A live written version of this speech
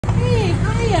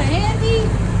Andy.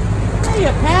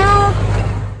 Hiya, pal.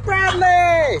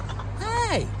 Bradley!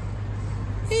 Hi.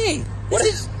 Hey,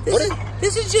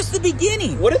 this is just the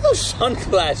beginning. What are those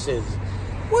sunglasses?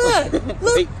 What?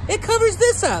 Look, Wait. it covers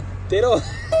this up. They don't...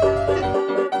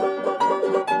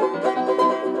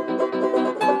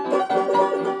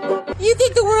 You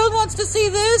think the world wants to see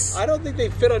this? I don't think they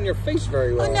fit on your face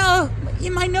very well. Oh, no,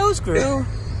 my nose grew.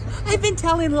 I've been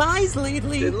telling lies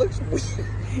lately. It looks weird.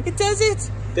 It does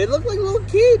it. They look like little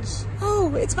kids.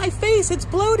 Oh, it's my face. It's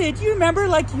bloated. You remember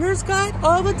like yours got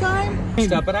all the time?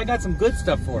 Stuff, but I got some good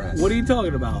stuff for us. What are you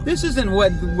talking about? This isn't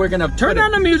what we're gonna Turn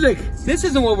down the music. This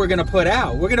isn't what we're gonna put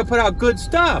out. We're gonna put out good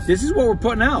stuff. This is what we're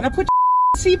putting out. Now put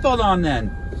your seatbelt on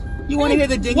then. You want to hear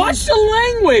the ding? Watch the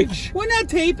language. We're not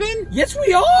taping. Yes,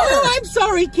 we are. Oh, I'm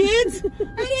sorry, kids.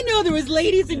 I didn't know there was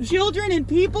ladies and children and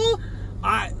people.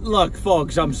 Look,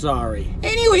 folks, I'm sorry.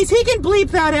 Anyways, he can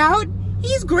bleep that out.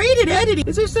 He's great at editing.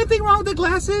 Is there something wrong with the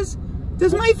glasses?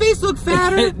 Does my face look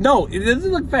fatter? No, it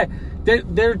doesn't look fat.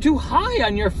 They're too high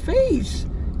on your face.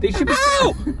 They should be.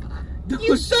 Ow!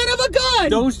 You son of a gun!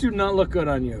 Those do not look good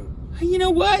on you. You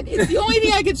know what? It's the only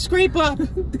thing I could scrape up.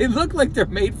 They look like they're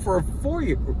made for a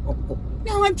 4-year-old.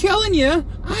 No, I'm telling you,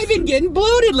 I've been getting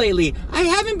bloated lately. I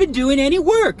haven't been doing any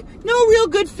work. No real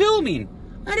good filming.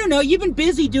 I don't know, you've been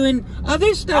busy doing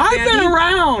other stuff, I've been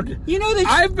around. You know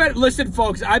that. Listen,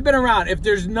 folks, I've been around. If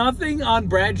there's nothing on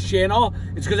Brad's channel,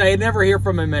 it's because I never hear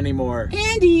from him anymore.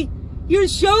 Andy, your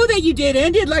show that you did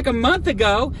ended like a month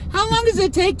ago. How long does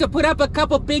it take to put up a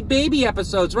couple big baby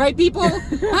episodes, right, people?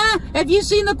 Huh? Have you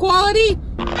seen the quality?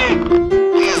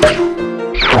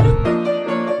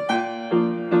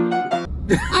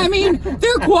 I mean,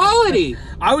 they're quality.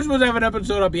 I was supposed to have an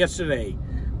episode up yesterday,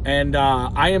 and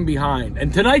I am behind.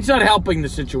 And tonight's not helping the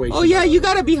situation. Oh, yeah, you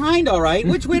got it behind, all right.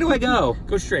 Which way do I go?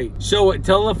 Go straight. So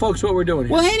tell the folks what we're doing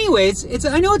here. Well, anyways,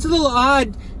 I know it's a little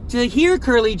odd to hear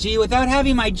Curly G without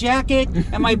having my jacket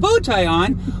and my bow tie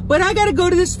on, but I got to go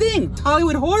to this thing,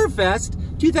 Hollywood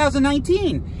Horrorfest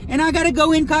 2019, and I got to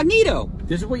go incognito.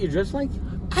 This is what you're dressed like?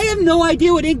 I have no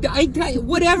idea what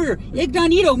whatever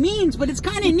incognito means, but it's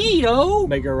kind of neat-o.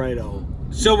 Make it right-o.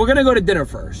 So we're going to go to dinner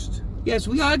first. Yes,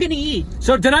 we are going to eat.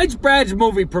 So tonight's Brad's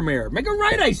movie premiere. Make it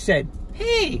right, I said.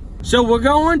 Hey. So we're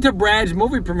going to Brad's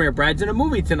movie premiere. Brad's in a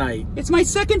movie tonight. It's my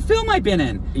second film I've been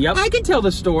in. Yep. I can tell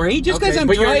the story just because I'm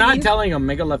but driving. But you're not telling him.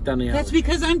 Make a left down the alley. That's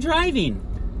because I'm driving.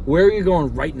 Where are you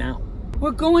going right now?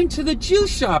 We're going to the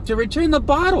juice shop to return the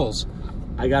bottles.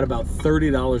 I got about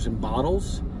 $30 in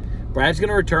bottles. Brad's going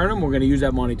to return them. We're going to use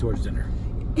that money towards dinner.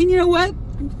 And you know what?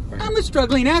 I'm a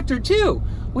struggling actor, too.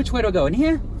 Which way do I go? In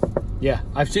here? Yeah,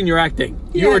 I've seen your acting.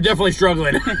 Yeah. You were definitely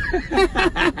struggling.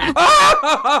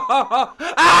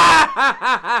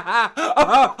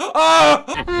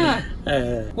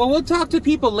 Well, we'll talk to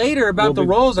people later about the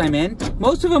roles I'm in.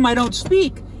 Most of them I don't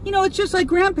speak. You know, it's just like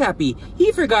Grandpappy.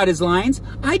 He forgot his lines.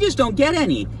 I just don't get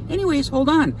any. Anyways, hold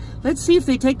on. Let's see if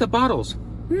they take the bottles.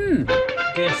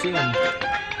 Can't see them.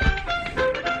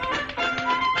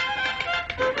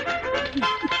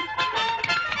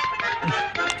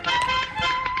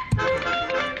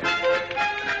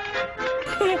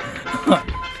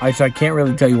 So I can't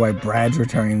really tell you why Brad's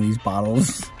returning these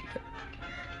bottles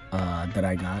that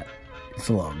I got. It's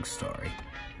a long story.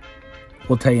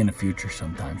 We'll tell you in the future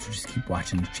sometime, so just keep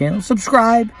watching the channel.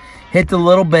 Subscribe. Hit the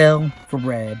little bell for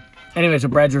Brad. Anyway, so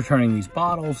Brad's returning these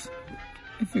bottles.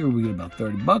 I figure we get about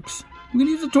 30 bucks. We're going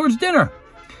to use it towards dinner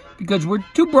because we're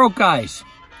two broke guys.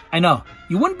 I know.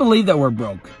 You wouldn't believe that we're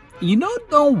broke. You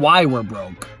don't know why we're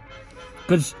broke.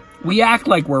 Because we act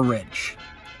like we're rich.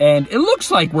 And it looks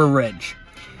like we're rich.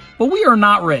 But we are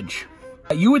not rich.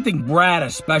 You would think Brad,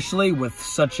 especially with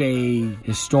such a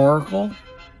historical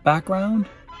background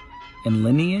and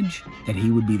lineage, that he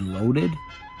would be loaded.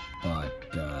 But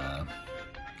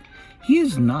he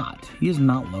is not. He is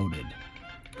not loaded.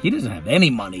 He doesn't have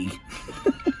any money.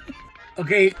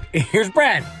 Okay, here's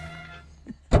Brad.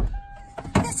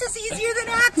 This is easier than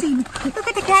acting. Look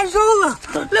at the cazola.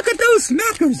 Look at those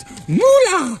smackers.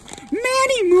 Moolah.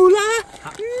 Manny moolah.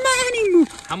 Manny moolah.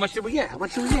 How much did we get? How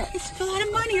much did we get? It's a lot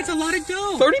of money. It's a lot of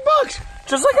dough. 30 bucks.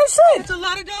 Just like I said. It's a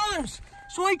lot of dollars.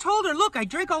 So I told her, look, I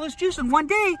drank all this juice in one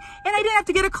day, and I didn't have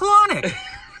to get a colonic.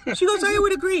 She goes, I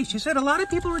would agree. She said, a lot of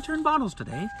people return bottles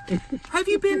today. Have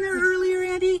you been there earlier,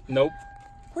 Andy? Nope.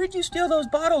 Where'd you steal those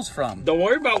bottles from? Don't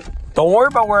worry about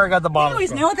where I got the bottles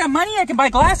Anyways, from. now with that money, I can buy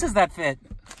glasses that fit.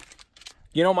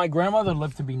 You know, my grandmother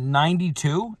lived to be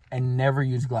 92 and never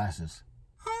used glasses.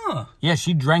 Huh. Yeah,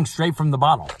 she drank straight from the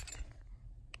bottle.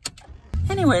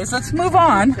 Anyways, let's move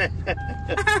on.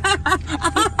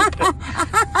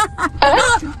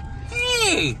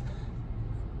 Hey!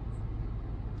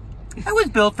 I was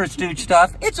built for Stooge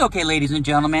stuff. It's okay, ladies and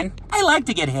gentlemen. I like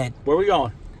to get hit. Where are we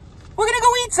going? We're gonna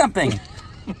go eat something.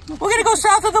 We're gonna go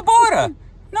south of the border.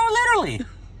 No, literally.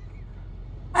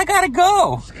 I gotta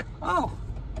go. Oh.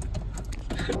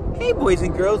 Hey, boys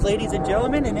and girls, ladies and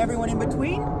gentlemen, and everyone in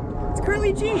between. It's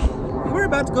Curly G. And we're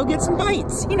about to go get some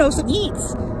bites. You know, some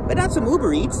eats. But not some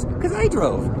Uber Eats, because I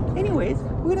drove. Anyways,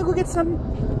 we're gonna go get some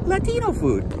Latino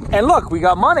food. And look, we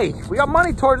got money. We got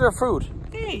money towards our food.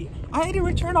 Hey, I had to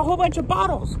return a whole bunch of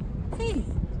bottles. Hey,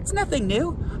 it's nothing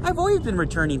new. I've always been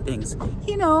returning things.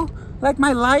 You know, like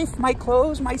my life, my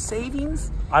clothes, my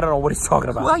savings. I don't know what he's talking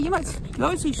about. Well, you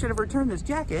obviously should have returned this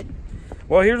jacket.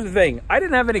 Well, here's the thing. I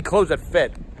didn't have any clothes that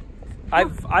fit.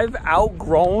 I've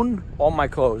outgrown all my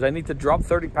clothes. I need to drop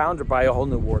 30 pounds or buy a whole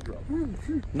new wardrobe.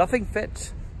 Nothing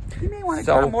fits. You may want to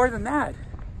drop more than that.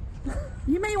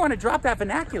 You may want to drop that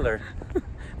vernacular.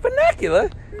 Vernacular?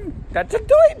 That's a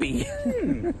doiby.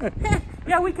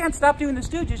 Yeah, we can't stop doing the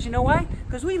Stooges. You know why?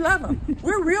 Because we love them.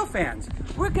 We're real fans.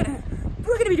 We're gonna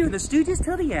be doing the Stooges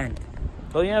till the end.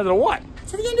 Till the end of the what?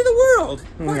 To the end of the world.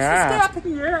 What's the step?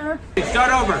 Yeah.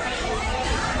 Start over.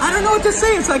 I don't know what to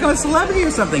say. It's like I'm a celebrity or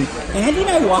something. Andy and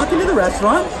I walk into the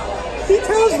restaurant. He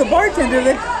tells the bartender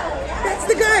that that's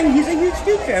the guy. He's a huge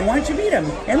Stooge fan. Why don't you meet him?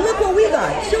 And look what we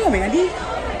got. Show him, Andy.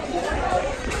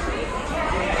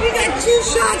 We got 2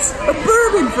 shots of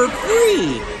bourbon for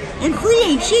free. And free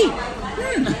ain't cheap.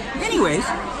 Anyways,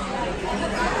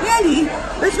 Andy,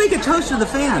 let's make a toast to the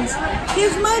fans.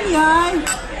 Here's money,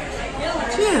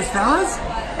 Cheers, fellas.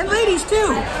 And ladies,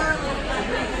 too.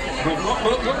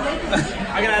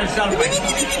 I gotta have a sound effect.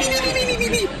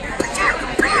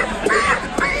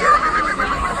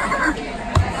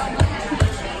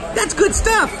 That's good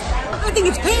stuff. I think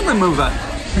it's pain remover.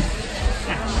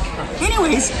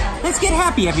 Anyways, let's get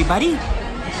happy, everybody.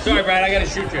 Sorry, Brad, I gotta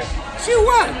shoot you. Shoot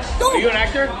what? Don't. Are you an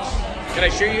actor? Can I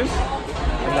shoot you?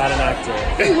 I'm not an actor.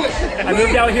 I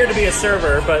moved out here to be a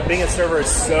server, but being a server is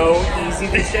so easy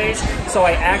these days, so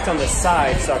I act on the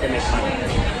side so I can make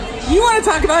money. You want to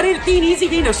talk about it being easy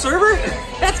being a server?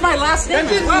 That's my last name.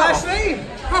 That's his last name.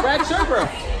 Brad Server.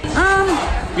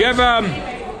 You have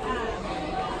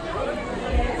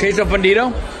queso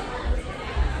fundido?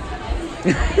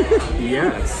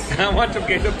 Yes. I want some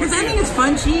queso Because I fundido. think it's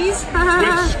fun cheese.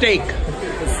 With steak.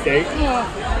 Steak?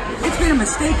 It's been a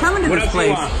mistake coming to What this else do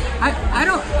you place. want?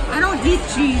 I don't eat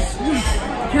cheese.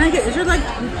 Can I get? Is there like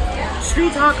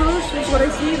street tacos? Is what I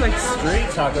see. Like Street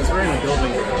tacos. We're in a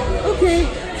building. okay.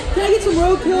 Can I get some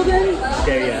roadkill then?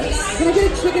 Okay, yes. Can I get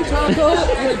a chicken taco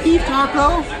and a beef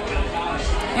taco?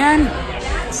 And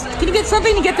can you get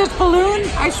something to get this balloon?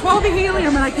 I swallowed the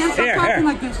helium and I can't stop talking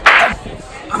like this.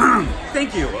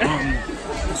 Thank you.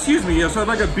 Excuse me, yes, I'd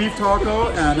like a beef taco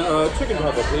and a chicken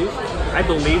taco, please. I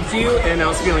believed you, and I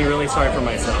was feeling really sorry for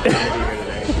myself not to be here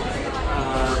today.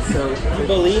 So you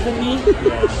believe in me?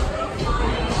 Yeah.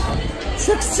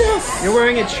 Success! You're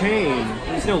wearing a chain.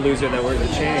 There's no loser that wears a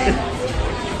chain.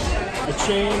 A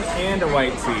chain and a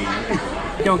white tee.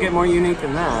 You don't get more unique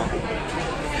than that.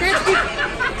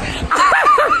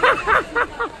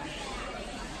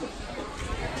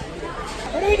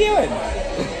 What are we doing?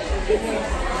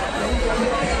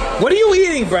 What are you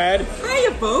eating, Brad?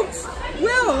 Hiya, folks.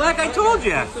 Well, like I told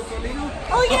you.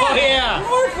 Oh yeah. Oh, yeah.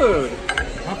 More food.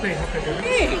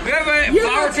 Hey. We have a you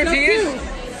flour got stuff tortillas? too.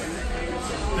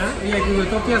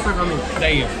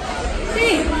 Thank you.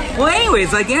 Hey. Well,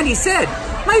 anyways, like Andy said,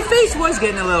 my face was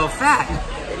getting a little fat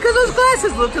because those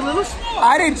glasses looked a little small.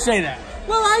 I didn't say that.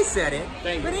 Well, I said it.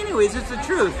 Thank you. But anyways, it's the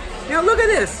truth. Now look at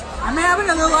this. I'm having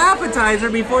a little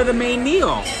appetizer before the main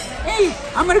meal. Hey,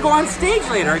 I'm gonna go on stage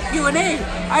later at Q&A.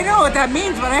 I know what that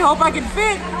means, but I hope I can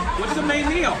fit. What's the main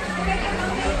meal?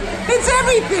 It's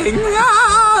everything.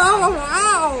 Ow,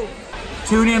 ow.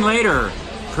 Tune in later.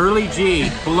 Curly G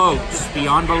bloats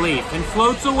beyond belief and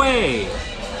floats away.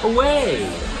 Away.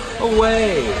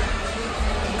 Away.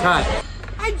 Cut.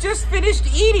 I just finished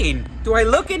eating. Do I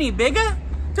look any bigger?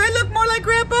 Do I look more like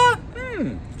Grandpa?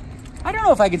 I don't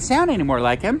know if I can sound any more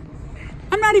like him.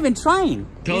 I'm not even trying.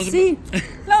 You see?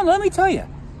 No, let me tell you.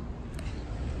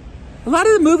 A lot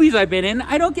of the movies I've been in,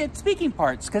 I don't get speaking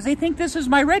parts because they think this is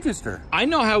my register. I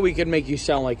know how we can make you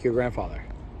sound like your grandfather.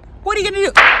 What are you gonna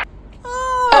do?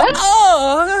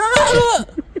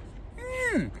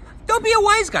 Don't be a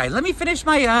wise guy. Let me finish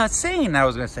my saying I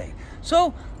was gonna say.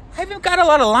 So, I haven't got a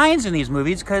lot of lines in these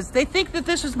movies because they think that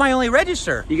this is my only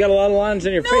register. You got a lot of lines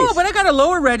in your face. No, but I got a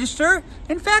lower register.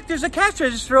 In fact, there's a cash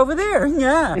register over there.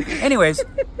 Yeah. Anyways,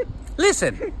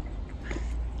 listen.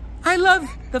 I love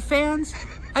the fans.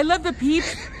 I love the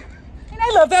peeps. And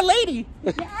I love that lady.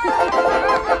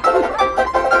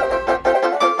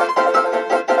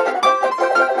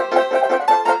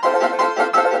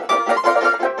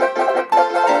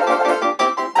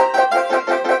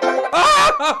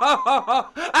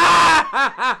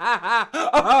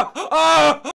 Oh!